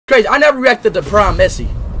crazy. I never reacted to prime Messi.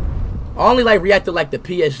 I only like reacted like the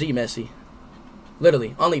PSG Messi.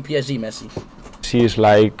 Literally, only PSG Messi. He is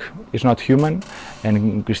like, he's not human,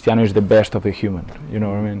 and Cristiano is the best of the human. You know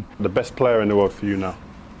what I mean? The best player in the world for you now?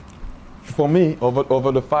 For me,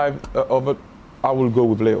 over the five, I will go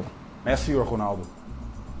with Leo. Messi or Ronaldo?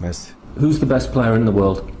 Messi. Who's the best player in the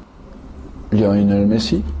world? Lionel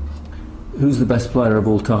Messi. Who's the best player of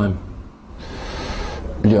all time?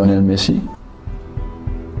 Lionel Messi.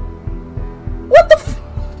 What the f...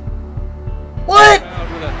 What?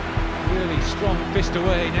 With a really strong fist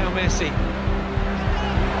away, now Messi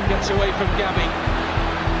gets away from Gabi.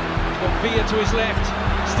 Got Villa to his left,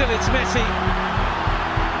 still it's Messi.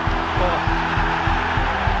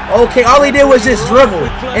 Oh. Okay, all he did was just dribble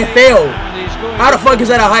and failed. How the fuck is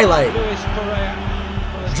that a highlight?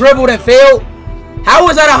 Dribbled and failed? How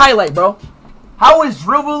is that a highlight, bro? How is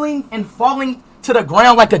dribbling and falling to the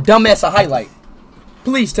ground like a dumbass a highlight?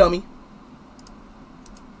 Please tell me.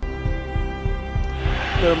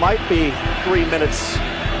 There might be 3 minutes.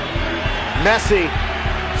 Messi,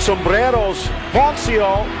 sombreros,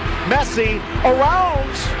 Poncio, Messi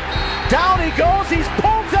around. Down he goes, he's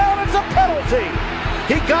pulled down, it's a penalty.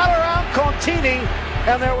 He got around Contini,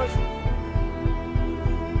 and there was...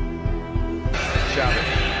 Xavi.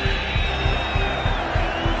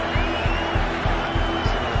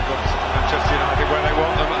 Manchester United where they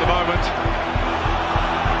want them at the moment.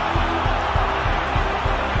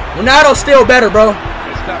 Ronaldo's still better, bro.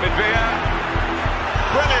 It's David Villa.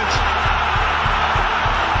 Brilliant.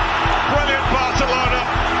 Brilliant Barcelona.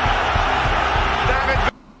 David.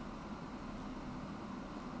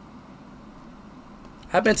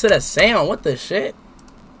 Happened to the sound? What the shit?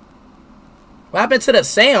 What happened to the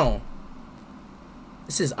sound?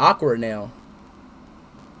 This is awkward now.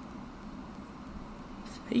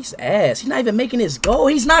 He's ass. He's not even making his goal.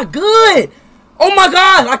 He's not good. Oh my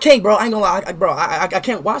god, I can't, bro. I ain't gonna lie, bro. I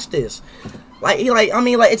can't watch this. Like,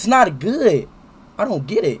 it's not good. I don't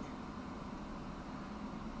get it.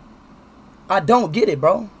 I don't get it,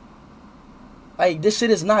 bro. Like, this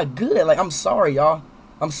shit is not good. Like, I'm sorry, y'all.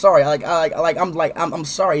 I'm sorry. I'm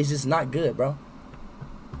sorry. It's just not good, bro.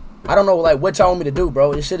 I don't know, like, what y'all want me to do,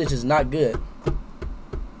 bro. This shit is just not good.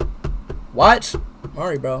 Watch.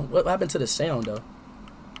 Alright, bro. What happened to the sound, though?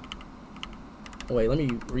 Wait, let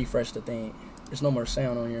me refresh the thing. There's no more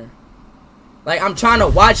sound on here. Like, I'm trying to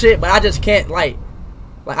watch it, but I just can't, like,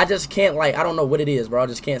 I don't know what it is, bro. I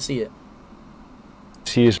just can't see it.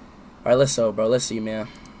 Cheers. Alright, let's go, bro. Let's see, man.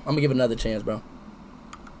 I'm gonna give it another chance, bro.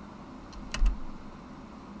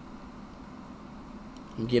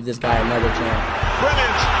 I'm gonna give this guy another chance.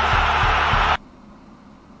 Brilliant.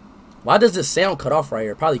 Why does this sound cut off right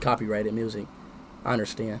here? Probably copyrighted music. I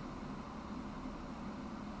understand.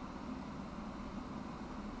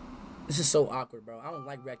 This is so awkward, bro. I don't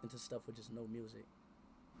like reacting to stuff with just no music.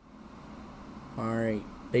 Alright.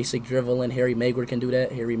 Basic dribbling. Harry Maguire can do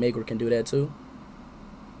that. Harry Maguire can do that too.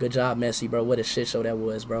 Good job, Messi, bro. What a shit show that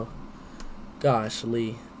was, bro. Gosh,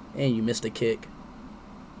 Lee. And you missed a kick.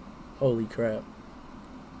 Holy crap.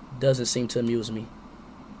 Doesn't seem to amuse me.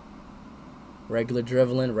 Regular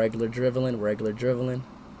dribbling, regular dribbling, regular dribbling.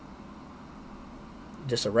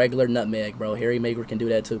 Just a regular nutmeg, bro. Harry Maguire can do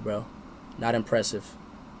that too, bro. Not impressive.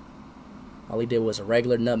 All he did was a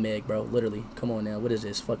regular nutmeg, bro. Literally. Come on now. What is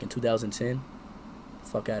this? Fucking 2010?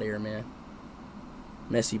 Fuck out of here, man.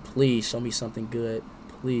 Messi, please show me something good.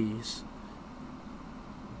 Please.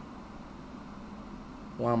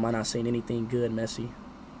 Why am I not saying anything good, Messi?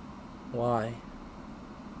 Why?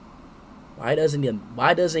 Why doesn't he? 2, 3, 4.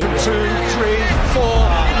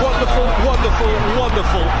 Wonderful, wonderful,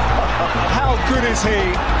 wonderful. How good is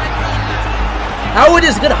he? How it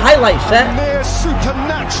is good highlight, Shaq? Near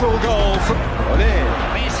supernatural goal from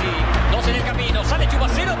Messi, dos en el camino, sale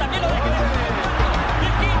Chubacero, también lo deja.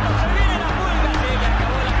 Chiquito, se viene la pulga, se le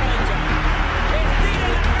acabó la cancha. Estira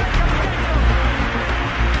la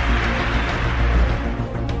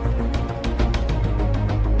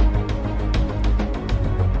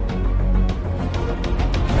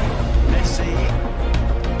Messi.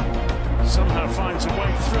 Somehow finds a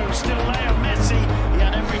way through. Still there, Messi. He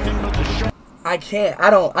had everything but the shot. I can't.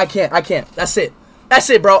 I can't. That's it. That's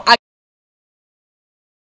it, bro. I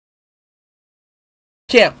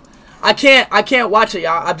can't watch it,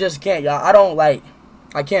 y'all. I just can't, y'all.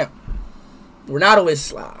 I can't. Ronaldo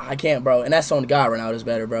is, I can't, bro. And that's on God. Ronaldo's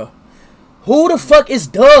better, bro. Who the fuck is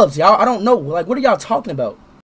Dubs, y'all? I don't know. Like, what are y'all talking about?